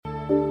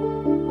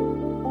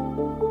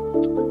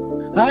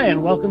Hi,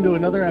 and welcome to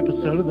another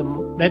episode of the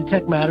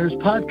MedTech Matters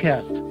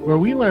podcast, where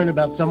we learn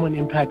about someone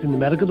impacting the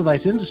medical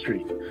device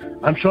industry.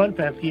 I'm Sean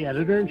Fenske,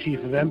 Editor-in-Chief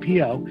of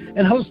MPO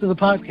and host of the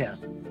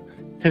podcast.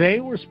 Today,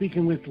 we're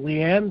speaking with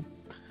Leanne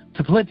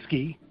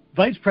Teplitsky,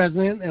 Vice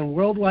President and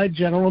Worldwide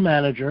General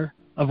Manager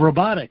of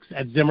Robotics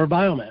at Zimmer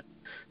Biomet.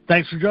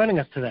 Thanks for joining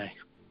us today.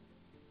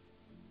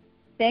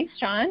 Thanks,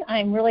 Sean.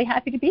 I'm really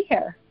happy to be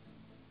here.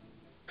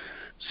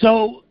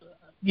 So,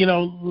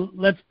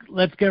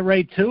 let's get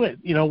right to it.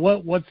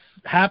 What's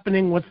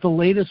happening? What's the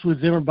latest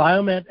with Zimmer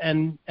Biomet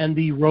and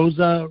the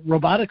ROSA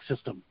robotic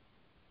system?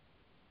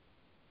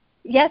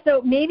 Yeah,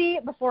 so maybe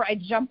before I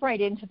jump right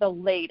into the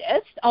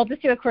latest, I'll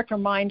just do a quick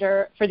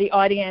reminder for the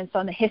audience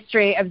on the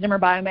history of Zimmer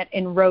Biomet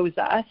in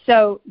ROSA.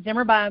 So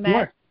Zimmer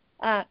Biomet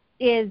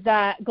is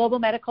a global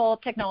medical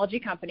technology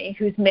company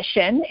whose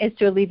mission is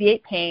to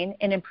alleviate pain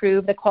and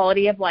improve the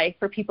quality of life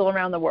for people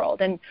around the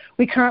world. And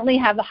we currently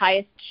have the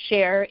highest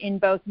share in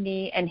both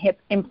knee and hip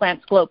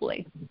implants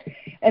globally.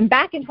 And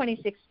back in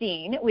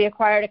 2016, we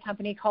acquired a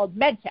company called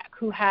MedTech,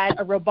 who had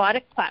a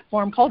robotic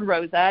platform called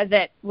ROSA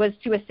that was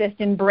to assist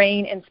in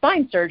brain and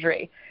spine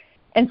surgery.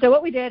 And so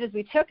what we did is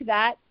we took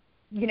that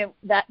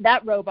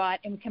robot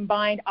and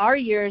combined our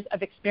years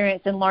of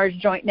experience in large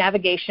joint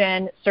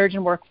navigation,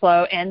 surgeon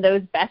workflow, and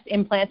those best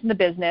implants in the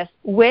business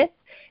with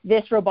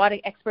this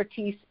robotic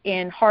expertise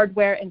in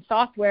hardware and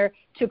software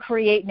to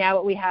create now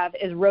what we have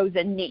is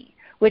ROSA Knee,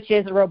 which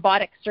is a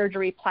robotic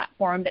surgery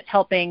platform that's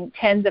helping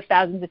tens of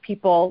thousands of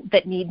people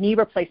that need knee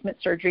replacement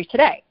surgery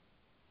today.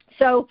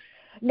 So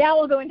now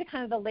we'll go into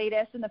kind of the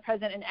latest in the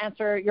present and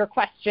answer your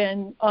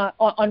question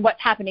on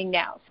what's happening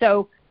now.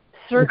 So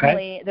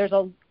certainly there's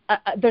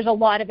a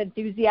lot of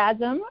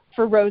enthusiasm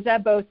for ROSA,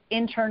 both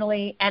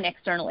internally and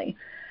externally.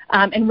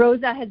 And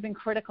ROSA has been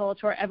critical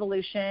to our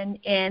evolution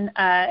in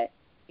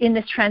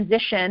this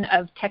transition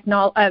of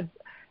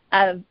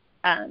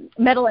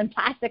metal and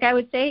plastic, I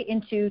would say,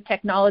 into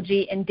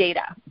technology and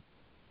data.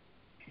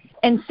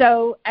 And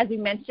so, as we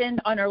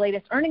mentioned on our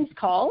latest earnings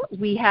call,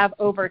 we have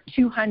over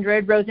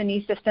 200 ROSA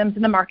knee systems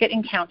in the market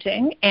and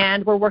counting,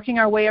 and we're working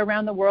our way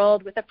around the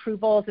world with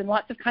approvals in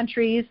lots of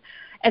countries,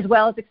 as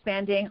well as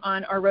expanding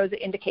on our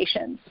ROSA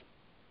indications.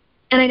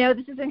 And I know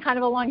this has been kind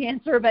of a long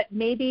answer, but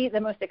maybe the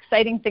most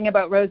exciting thing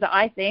about ROSA,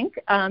 I think,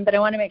 that I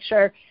want to make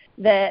sure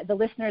that the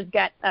listeners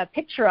get a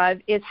picture of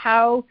is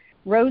how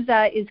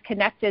ROSA is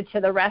connected to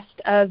the rest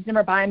of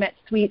Zimmer Biomet's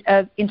suite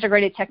of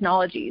integrated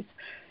technologies.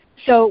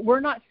 So we're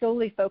not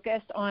solely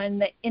focused on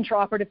the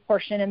intraoperative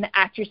portion and the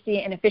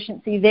accuracy and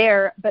efficiency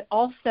there, but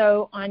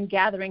also on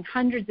gathering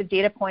hundreds of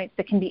data points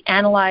that can be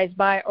analyzed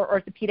by our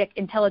orthopedic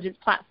intelligence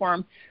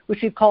platform, which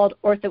we've called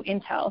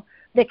OrthoIntel,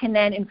 that can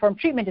then inform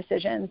treatment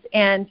decisions.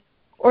 And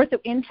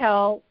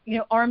OrthoIntel,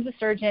 arms a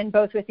surgeon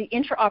both with the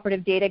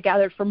intraoperative data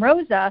gathered from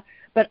ROSA,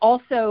 but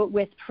also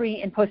with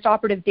pre- and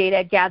postoperative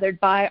data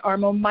gathered by our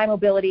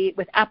MyMobility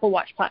with Apple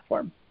Watch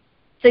platform.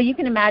 So you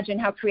can imagine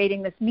how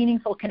creating this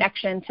meaningful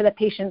connection to the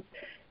patient's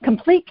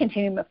complete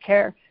continuum of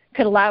care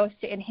could allow us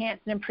to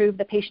enhance and improve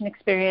the patient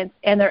experience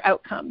and their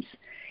outcomes.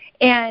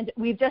 And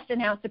we've just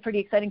announced a pretty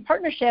exciting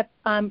partnership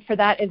for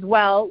that as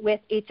well with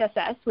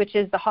HSS, which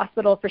is the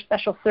Hospital for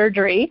Special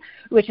Surgery,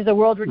 which is a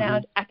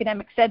world-renowned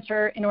academic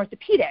center in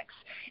orthopedics.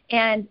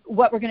 And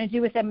what we're going to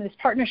do with them in this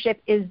partnership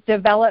is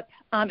develop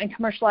and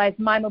commercialize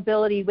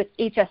MyMobility with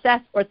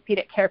HSS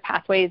orthopedic care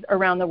pathways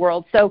around the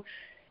world. So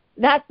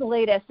that's the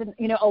latest, and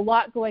a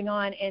lot going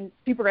on, and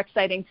super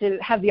exciting to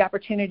have the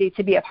opportunity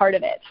to be a part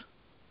of it.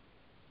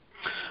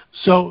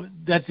 So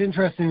that's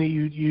interesting that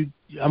you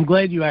I'm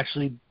glad you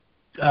actually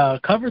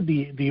covered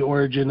the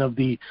origin of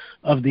the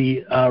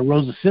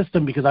ROSA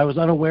system, because I was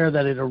unaware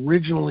that it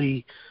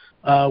originally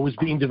was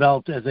being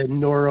developed as a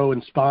neuro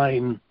and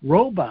spine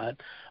robot.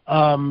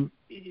 Am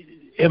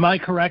I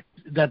correct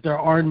that there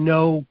are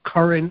no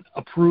current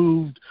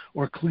approved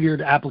or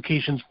cleared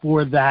applications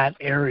for that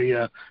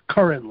area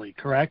currently,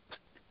 correct?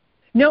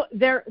 No,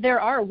 there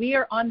are. We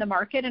are on the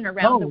market and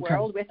around the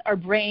world with our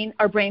brain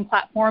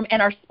platform,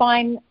 and our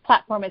spine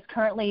platform is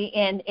currently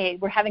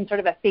we're having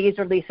sort of a phased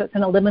release, so it's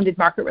in a limited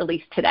market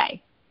release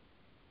today.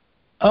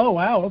 Oh,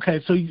 wow.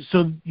 Okay. So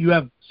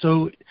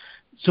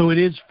it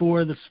is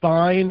for the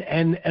spine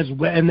and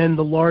then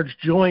the large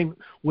joint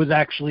was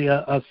actually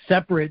a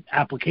separate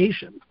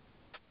application.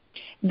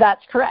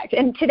 That's correct.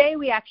 And today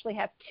we actually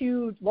have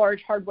two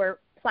large hardware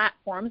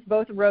platforms,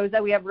 both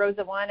ROSA. We have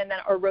ROSA One and then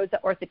our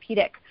ROSA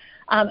Orthopedic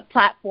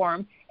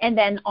platform. And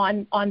then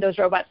on those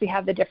robots, we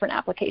have the different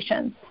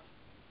applications.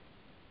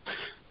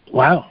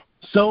 Wow.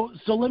 So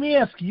let me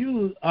ask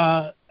you,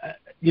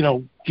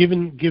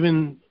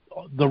 given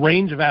the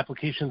range of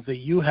applications that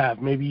you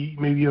have, maybe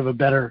you have a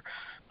better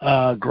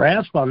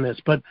grasp on this,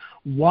 but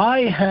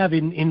why have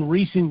in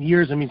recent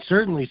years,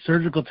 certainly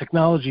surgical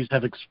technologies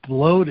have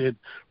exploded,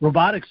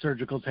 robotic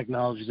surgical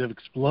technologies have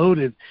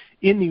exploded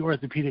in the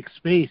orthopedic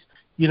space.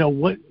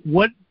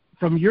 What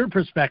from your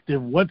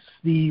perspective, what's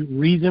the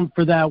reason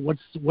for that?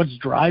 What's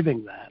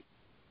driving that?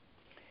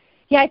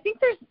 Yeah, I think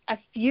there's a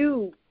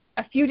few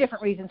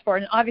different reasons for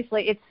it, and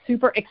obviously it's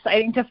super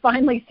exciting to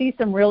finally see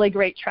some really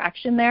great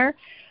traction there.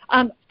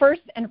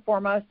 First and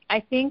foremost, I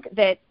think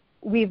that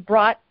we've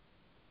brought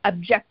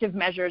objective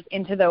measures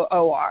into the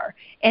OR.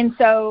 And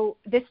so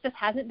this just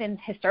hasn't been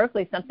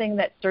historically something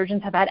that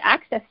surgeons have had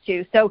access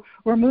to. So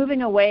we're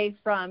moving away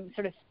from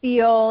sort of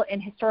feel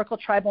and historical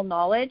tribal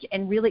knowledge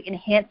and really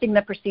enhancing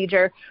the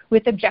procedure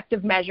with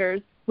objective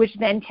measures, which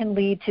then can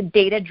lead to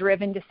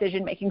data-driven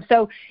decision-making.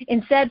 So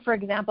instead, for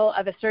example,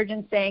 of a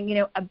surgeon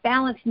saying, a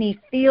balanced knee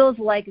feels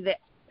like this,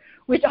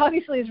 which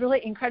obviously is really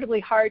incredibly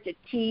hard to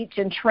teach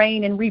and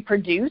train and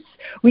reproduce,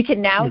 we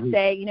can now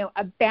say,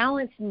 a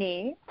balanced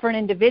knee for an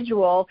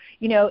individual,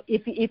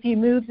 if you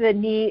move the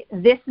knee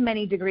this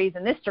many degrees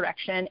in this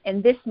direction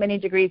and this many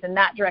degrees in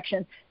that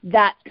direction,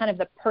 that's kind of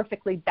the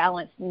perfectly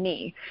balanced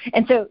knee.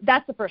 And so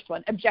that's the first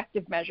one,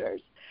 objective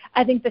measures.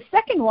 I think the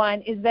second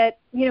one is that,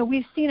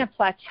 we've seen a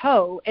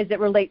plateau as it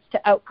relates to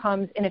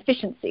outcomes and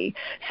efficiency.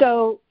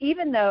 So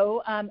even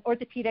though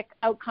orthopedic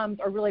outcomes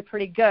are really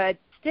pretty good,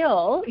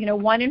 still,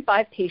 1 in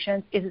 5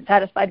 patients isn't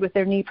satisfied with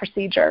their knee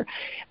procedure.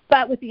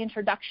 But with the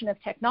introduction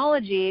of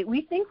technology,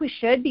 we think we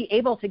should be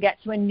able to get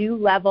to a new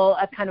level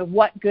of kind of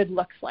what good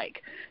looks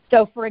like.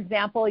 So, for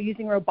example,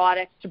 using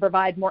robotics to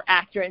provide more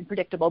accurate and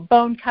predictable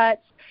bone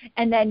cuts,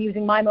 and then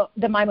using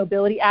the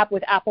MyMobility app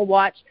with Apple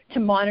Watch to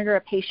monitor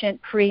a patient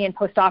pre- and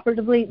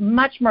postoperatively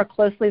much more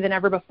closely than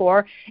ever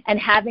before, and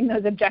having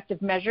those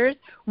objective measures,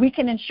 we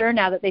can ensure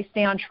now that they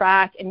stay on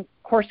track and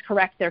course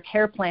correct their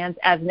care plans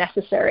as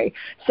necessary.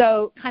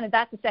 So kind of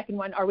that's the second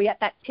one. Are we at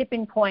that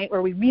tipping point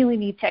where we really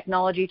need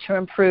technology to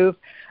improve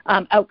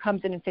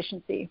outcomes and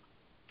efficiency?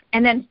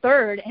 And then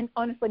third, and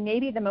honestly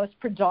maybe the most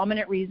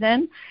predominant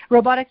reason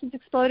robotics has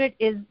exploded,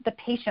 is the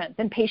patients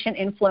and patient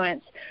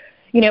influence.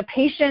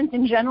 Patients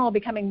in general are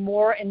becoming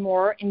more and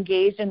more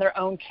engaged in their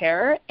own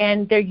care,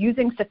 and they're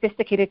using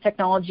sophisticated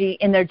technology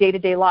in their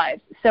day-to-day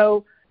lives.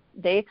 So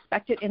they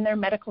expect it in their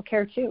medical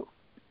care too.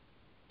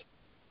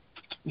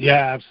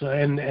 Yeah,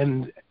 absolutely.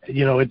 And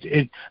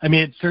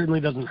it certainly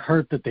doesn't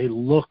hurt that they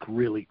look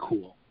really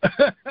cool.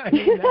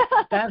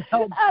 That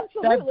helps.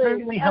 Absolutely. That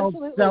certainly helps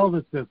sell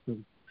the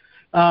system.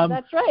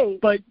 That's right.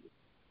 But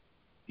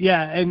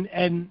yeah,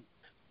 and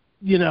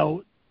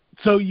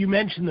so you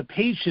mentioned the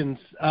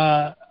patients.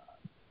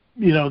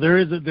 There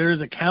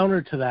is a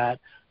counter to that.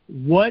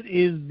 What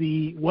is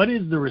the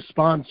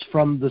response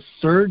from the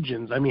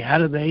surgeons? I mean,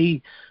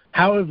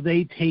 how have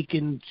they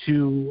taken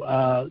to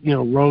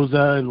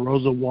ROSA and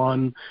ROSA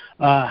One?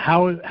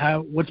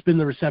 What's been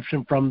the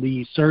reception from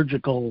the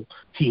surgical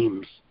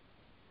teams?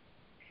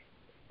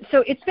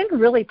 So it's been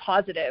really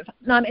positive,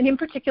 and in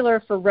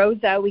particular for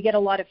ROSA, we get a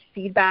lot of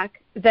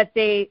feedback that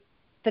they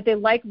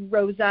like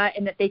ROSA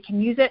and that they can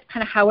use it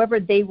kind of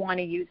however they want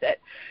to use it.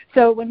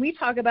 So when we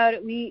talk about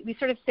it, we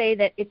sort of say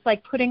that it's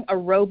like putting a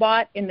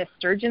robot in the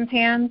surgeon's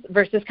hands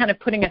versus kind of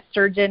putting a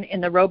surgeon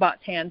in the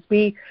robot's hands.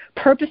 We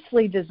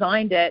purposely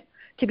designed it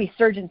to be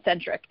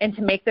surgeon-centric and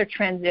to make their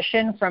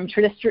transition from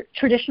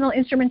traditional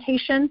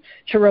instrumentation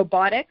to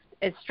robotics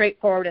as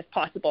straightforward as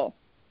possible.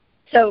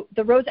 So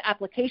the ROSA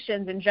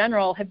applications in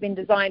general have been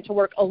designed to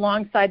work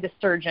alongside the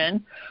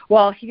surgeon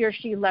while he or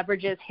she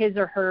leverages his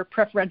or her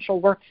preferential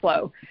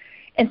workflow.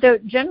 And so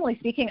generally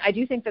speaking, I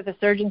do think that the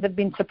surgeons have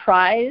been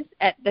surprised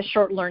at the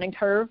short learning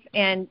curve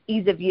and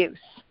ease of use.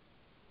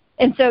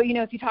 And so,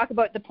 if you talk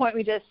about the point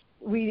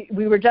we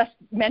were just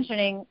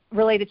mentioning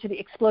related to the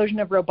explosion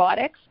of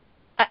robotics,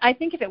 I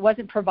think if it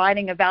wasn't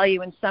providing a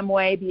value in some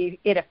way, be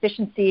it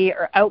efficiency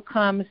or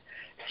outcomes,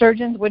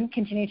 surgeons wouldn't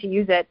continue to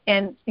use it.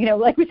 And,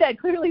 like we said,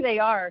 clearly they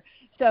are.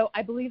 So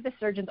I believe the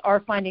surgeons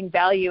are finding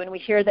value, and we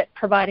hear that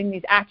providing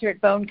these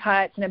accurate bone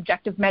cuts and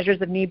objective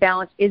measures of knee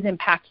balance is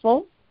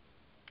impactful.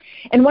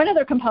 And one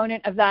other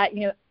component of that,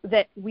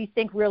 that we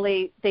think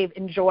really they've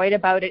enjoyed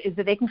about it is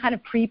that they can kind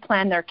of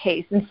pre-plan their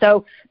case and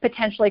so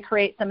potentially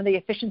create some of the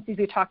efficiencies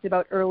we talked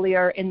about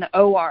earlier in the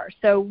OR.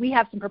 So we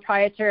have some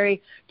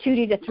proprietary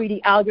 2D to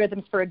 3D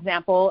algorithms, for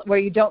example, where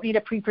you don't need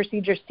a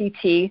pre-procedure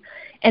CT.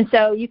 And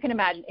so you can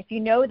imagine if you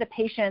know the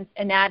patient's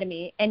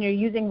anatomy and you're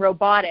using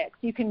robotics,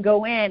 you can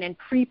go in and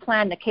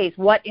pre-plan the case.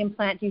 What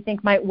implant do you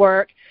think might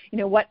work?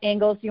 What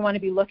angles do you want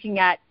to be looking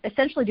at?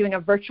 Essentially doing a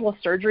virtual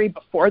surgery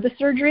before the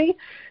surgery.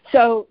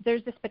 So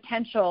there's this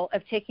potential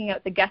of taking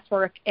out the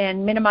guesswork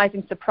and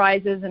minimizing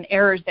surprises and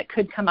errors that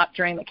could come up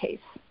during the case.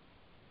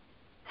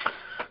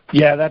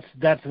 Yeah,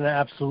 that's an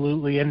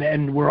absolutely,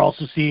 and we're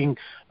also seeing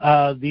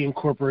the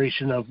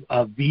incorporation of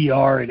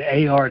VR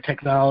and AR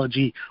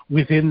technology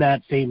within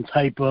that same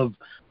type of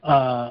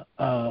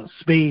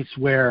space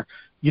where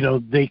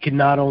they can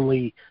not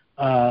only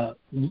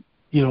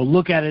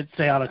look at it,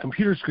 say, on a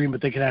computer screen,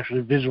 but they can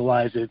actually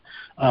visualize it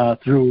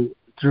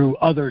through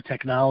other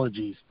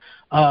technologies.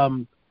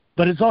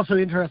 But it's also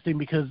interesting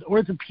because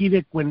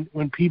orthopedic, when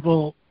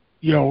people,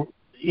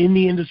 in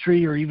the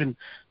industry or even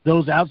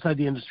those outside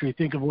the industry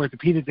think of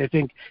orthopedic, they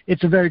think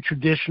it's a very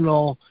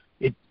traditional,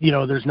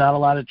 there's not a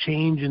lot of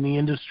change in the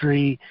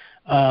industry.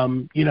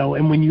 And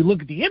when you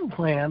look at the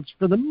implants,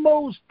 for the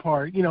most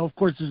part, of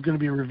course there's going to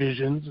be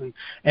revisions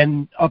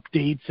and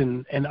updates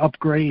and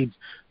upgrades.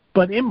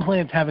 but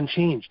implants haven't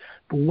changed.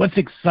 But what's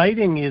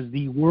exciting is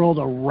the world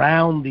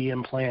around the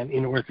implant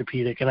in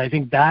orthopedic, and I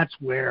think that's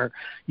where,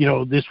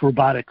 this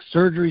robotic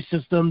surgery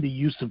system, the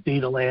use of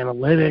data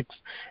analytics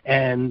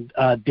and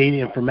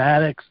data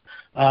informatics,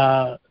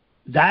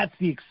 that's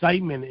the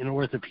excitement in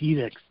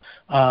orthopedics,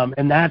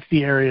 and that's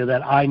the area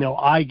that I know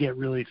I get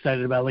really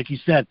excited about. Like you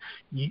said,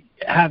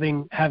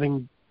 having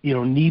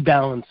knee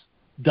balance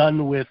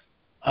done with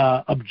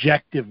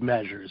objective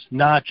measures,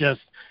 not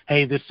just,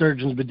 hey, this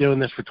surgeon's been doing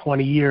this for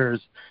 20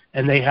 years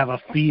and they have a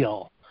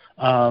feel,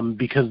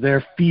 because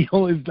their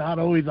feel is not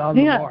always on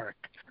the mark.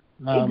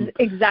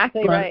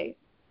 Exactly right.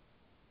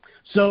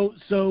 So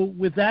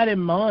with that in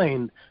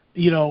mind,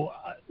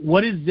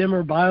 what is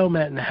Zimmer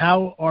Biomet and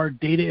how are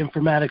data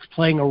informatics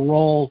playing a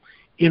role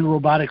in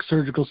robotic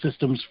surgical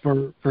systems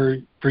for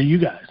you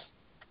guys?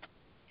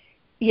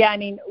 Yeah,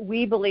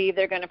 we believe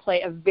they're going to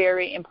play a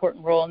very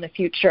important role in the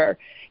future.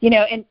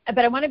 But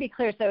I want to be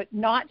clear, so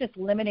not just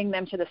limiting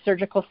them to the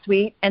surgical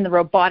suite and the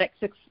robotic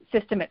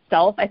system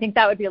itself. I think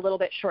that would be a little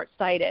bit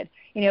short-sighted.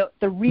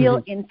 The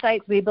real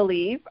insights, we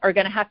believe, are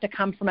going to have to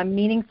come from a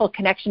meaningful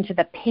connection to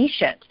the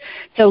patient.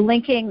 So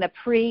linking the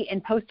pre-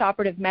 and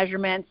post-operative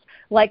measurements,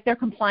 like their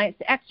compliance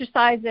to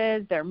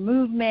exercises, their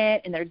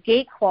movement, and their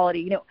gait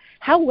quality.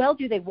 How well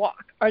do they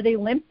walk? Are they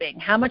limping?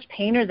 How much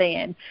pain are they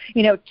in?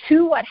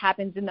 To what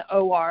happens in the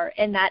OR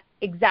and that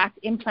exact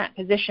implant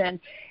position,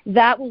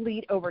 that will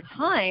lead over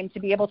time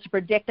to be able to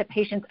predict a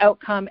patient's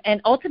outcome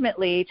and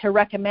ultimately to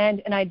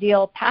recommend an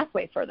ideal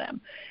pathway for them.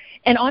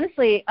 And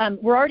honestly,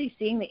 we're already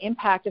seeing the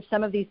impact of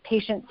some of these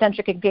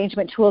patient-centric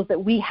engagement tools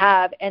that we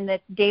have and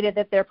the data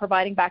that they're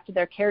providing back to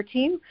their care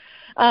team.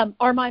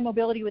 Our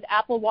MyMobility with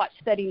Apple Watch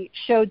study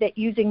showed that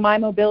using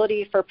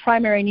MyMobility for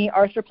primary knee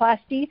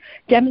arthroplasty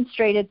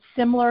demonstrated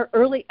similar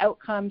early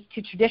outcomes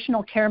to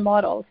traditional care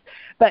models.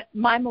 But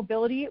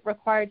MyMobility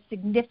required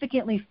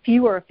significantly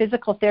fewer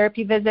physical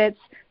therapy visits,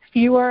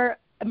 fewer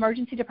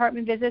emergency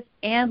department visits,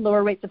 and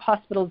lower rates of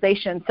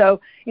hospitalization. So,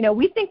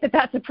 we think that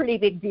that's a pretty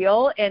big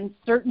deal, and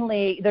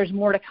certainly there's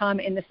more to come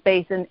in the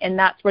space, and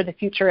that's where the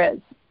future is.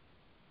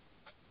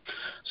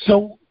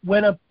 So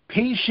when a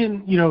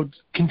patient,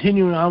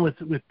 continuing on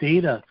with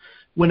data,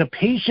 when a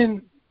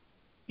patient,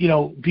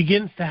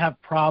 begins to have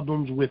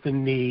problems with a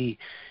knee,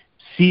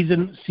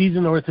 seasoned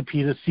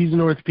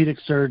orthopedic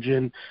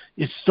surgeon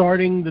is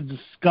starting the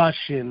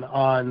discussion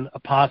on a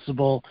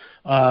possible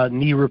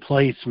knee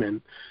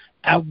replacement.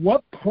 At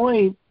what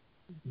point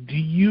do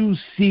you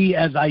see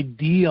as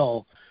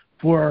ideal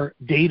for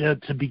data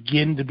to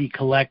begin to be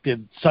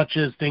collected, such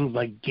as things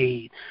like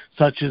gait,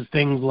 such as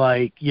things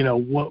like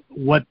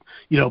what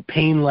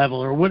pain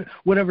level or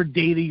whatever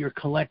data you're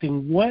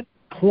collecting? What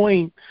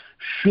point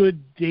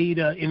should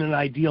data in an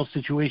ideal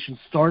situation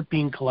start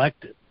being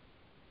collected?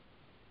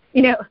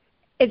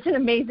 It's an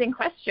amazing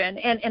question,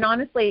 and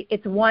honestly,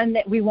 it's one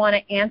that we want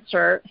to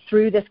answer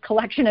through this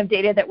collection of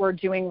data that we're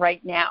doing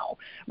right now,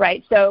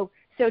 right? So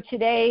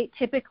today,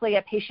 typically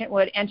a patient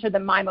would enter the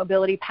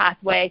MyMobility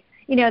pathway,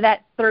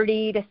 that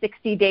 30 to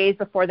 60 days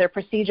before their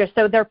procedure.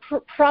 So they're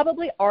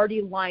probably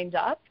already lined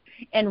up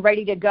and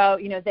ready to go.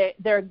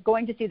 They're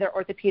going to see their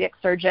orthopedic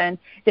surgeon.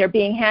 They're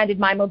being handed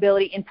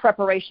MyMobility in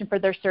preparation for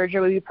their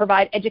surgery. We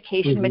provide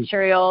education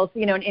materials,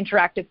 an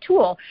interactive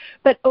tool.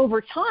 But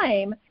over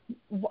time,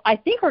 I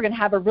think we're going to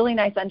have a really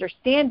nice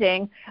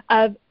understanding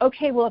of,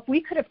 okay, well, if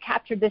we could have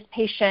captured this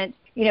patient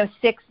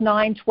 6,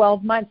 9,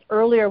 12 months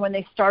earlier when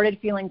they started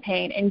feeling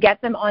pain and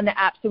get them on the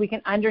app so we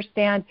can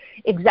understand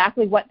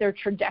exactly what their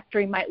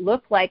trajectory might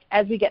look like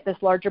as we get this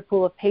larger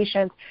pool of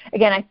patients.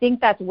 Again, I think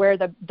that's where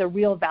the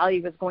real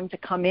value is going to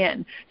come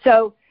in.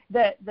 So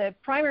the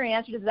primary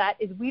answer to that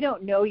is we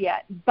don't know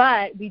yet,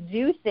 but we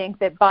do think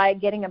that by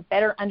getting a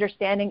better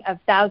understanding of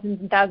thousands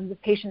and thousands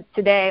of patients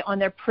today on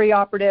their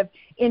preoperative,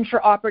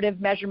 intraoperative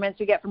measurements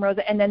we get from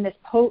ROSA, and then this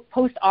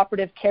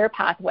post-operative care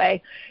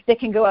pathway that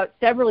can go out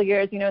several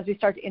years, as we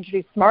start to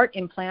introduce smart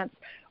implants,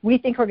 we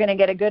think we're going to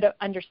get a good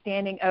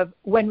understanding of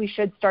when we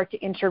should start to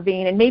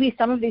intervene. And maybe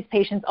some of these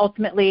patients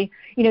ultimately,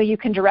 you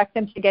can direct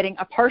them to getting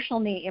a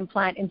partial knee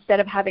implant instead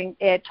of having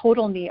a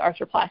total knee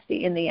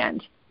arthroplasty in the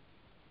end.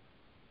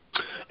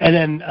 And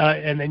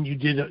then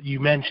you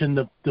mentioned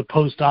the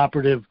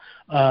post-operative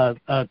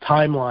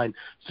timeline.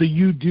 So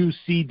you do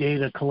see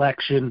data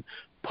collection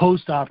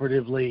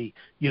post-operatively,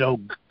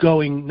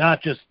 going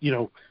not just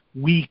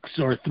weeks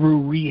or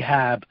through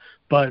rehab,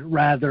 but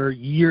rather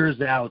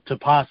years out to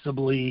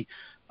possibly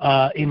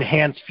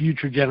enhance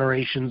future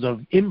generations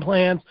of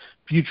implants,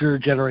 future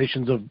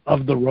generations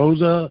of the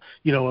ROSA,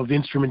 of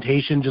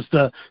instrumentation. Just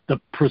the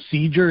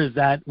procedure,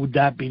 would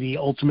that be the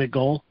ultimate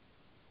goal?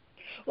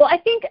 Well, I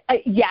think,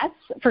 yes,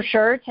 for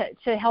sure,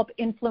 to help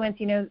influence,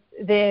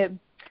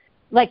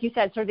 like you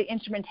said, sort of the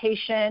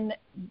instrumentation,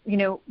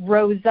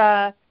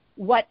 ROSA,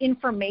 what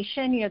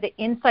information, the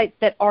insights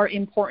that are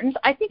important.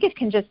 I think it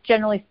can just,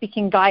 generally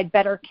speaking, guide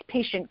better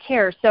patient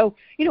care. So,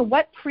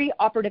 what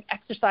preoperative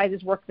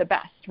exercises work the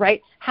best,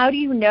 right? How do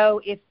you know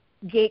if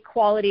gait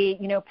quality,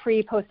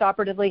 pre,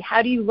 post-operatively?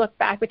 How do you look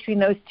back between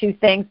those two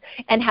things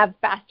and have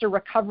faster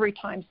recovery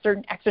times?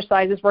 Certain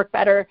exercises work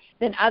better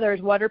than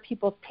others. What are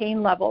people's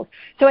pain levels?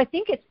 So I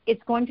think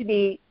it's going to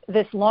be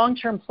this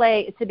long-term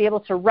play is to be able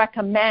to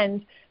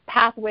recommend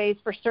pathways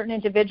for certain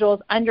individuals,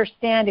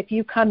 understand if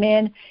you come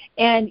in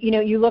and,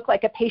 you look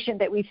like a patient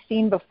that we've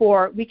seen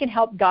before, we can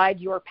help guide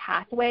your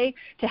pathway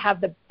to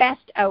have the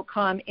best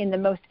outcome in the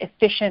most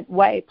efficient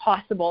way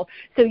possible.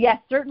 So yes,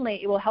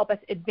 certainly it will help us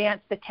advance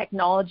the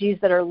technologies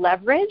that are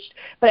leveraged,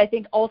 but I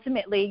think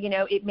ultimately,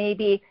 it may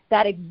be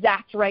that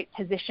exact right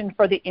position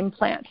for the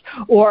implant,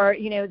 or,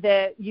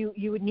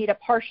 you would need a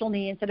partial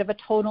knee instead of a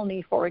total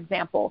knee, for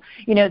example.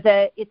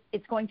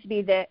 It's going to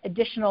be the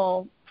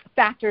additional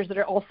factors that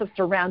are also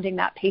surrounding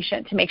that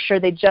patient to make sure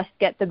they just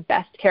get the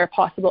best care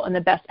possible and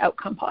the best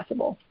outcome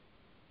possible.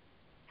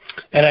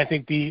 And I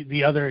think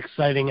the other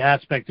exciting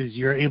aspect is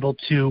you're able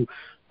to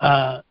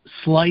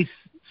slice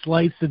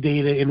the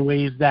data in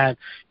ways that,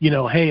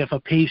 hey, if a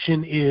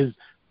patient is,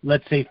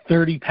 let's say,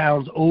 30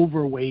 pounds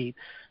overweight,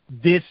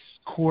 this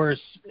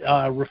course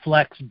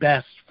reflects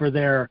best for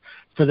their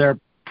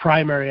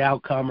primary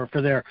outcome or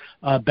for their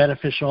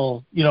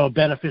beneficial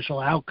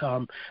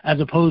outcome,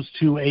 as opposed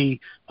to a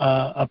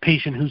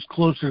patient who's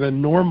closer to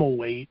normal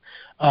weight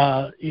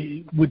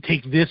would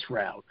take this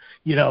route,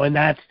 and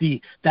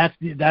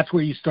that's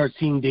where you start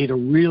seeing data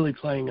really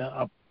playing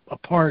a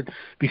part,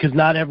 because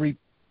not every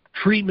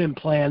treatment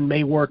plan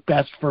may work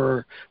best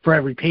for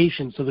every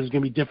patient. So there's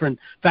going to be different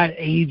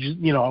age,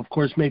 of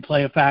course, may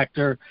play a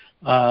factor,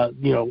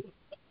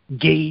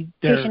 gait,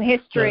 patient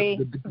history,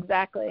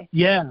 exactly.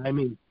 Yeah,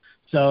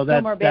 so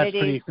that's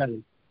pretty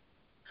exciting.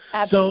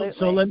 Absolutely.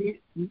 So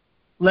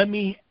let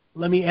me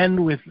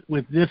end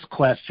with this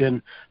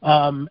question.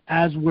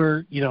 As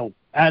we're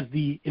as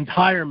the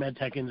entire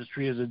medtech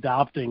industry is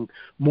adopting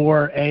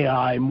more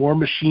AI, more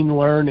machine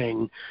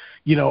learning,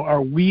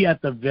 are we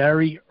at the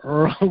very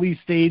early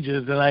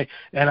stages?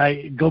 And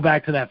I go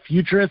back to that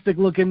futuristic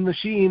looking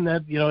machine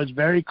that is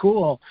very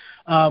cool.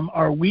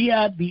 Are we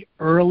at the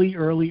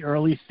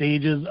early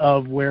stages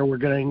of where we're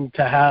going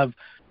to have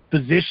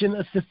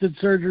physician-assisted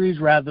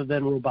surgeries rather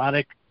than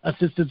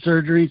robotic-assisted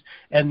surgeries,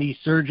 and the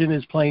surgeon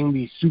is playing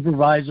the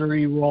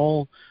supervisory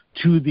role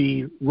to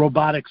the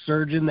robotic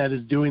surgeon that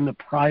is doing the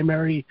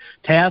primary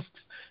tasks?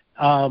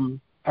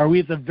 Are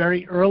we at the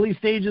very early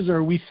stages, or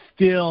are we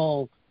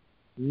still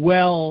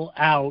well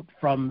out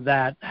from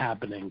that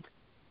happening?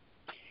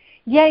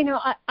 Yeah, I'm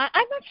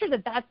not sure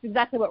that that's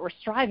exactly what we're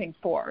striving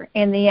for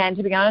in the end,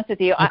 to be honest with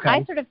you. Okay.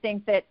 I sort of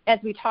think that, as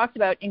we talked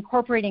about,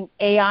 incorporating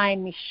AI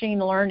and machine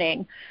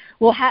learning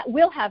will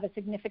have a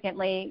significant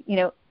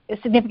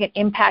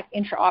impact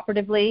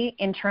intraoperatively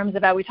in terms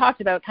of how we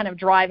talked about kind of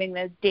driving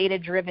the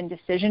data-driven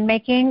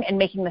decision-making and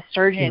making the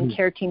surgeon and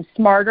care team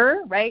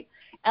smarter, right?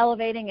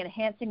 Elevating and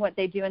enhancing what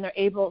they do and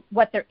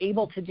what they're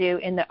able to do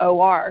in the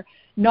OR,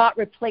 not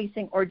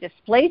replacing or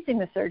displacing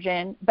the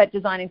surgeon, but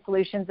designing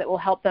solutions that will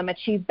help them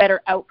achieve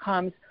better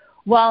outcomes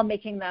while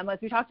making them, as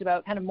we talked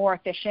about, kind of more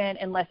efficient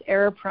and less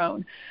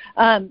error-prone.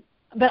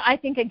 But I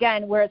think,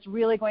 again, where it's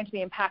really going to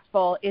be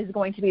impactful is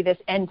going to be this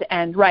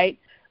end-to-end, right?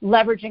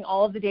 Leveraging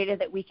all of the data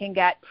that we can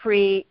get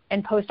pre-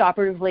 and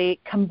post-operatively,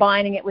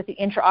 combining it with the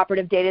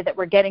intraoperative data that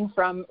we're getting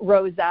from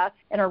ROSA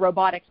and our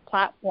robotics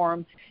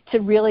platform to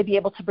really be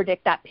able to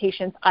predict that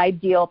patient's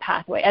ideal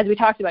pathway. As we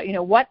talked about,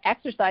 what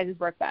exercises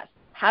work best?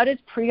 How does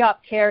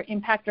pre-op care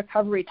impact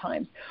recovery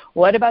times?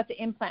 What about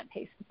the implant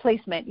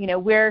placement?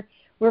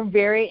 We're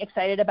very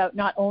excited about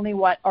not only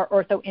what our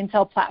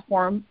OrthoIntel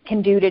platform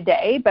can do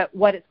today, but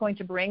what it's going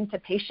to bring to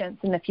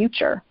patients in the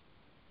future.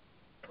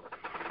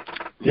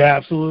 Yeah,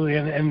 absolutely.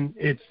 And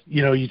it's,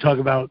 you talk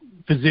about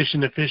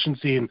physician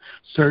efficiency and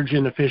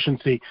surgeon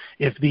efficiency.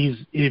 If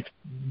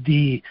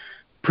the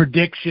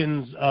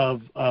predictions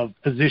of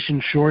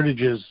physician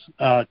shortages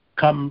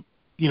come,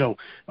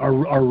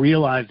 are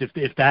realized,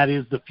 if that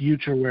is the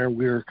future where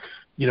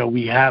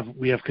we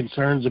have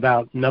concerns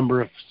about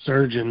number of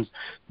surgeons,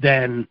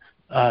 then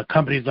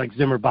companies like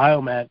Zimmer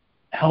Biomet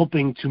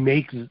helping to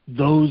make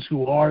those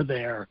who are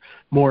there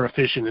more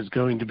efficient is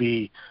going to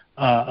be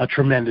a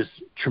tremendous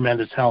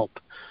help.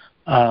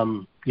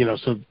 So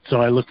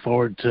I look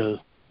forward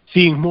to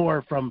seeing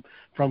more from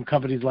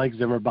companies like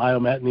Zimmer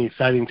Biomet and the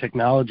exciting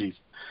technologies.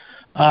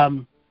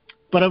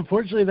 But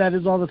unfortunately, that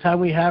is all the time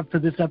we have for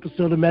this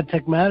episode of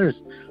MedTech Matters.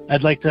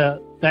 I'd like to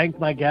thank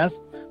my guest,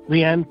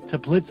 Leanne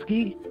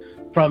Teplitsky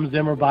from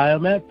Zimmer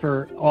Biomet,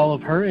 for all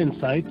of her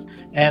insights,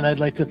 and I'd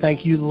like to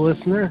thank you, the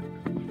listener,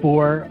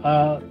 for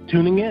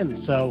tuning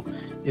in. So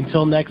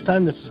until next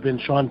time, this has been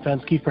Sean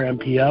Fenske for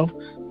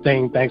MPO,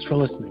 saying thanks for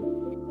listening.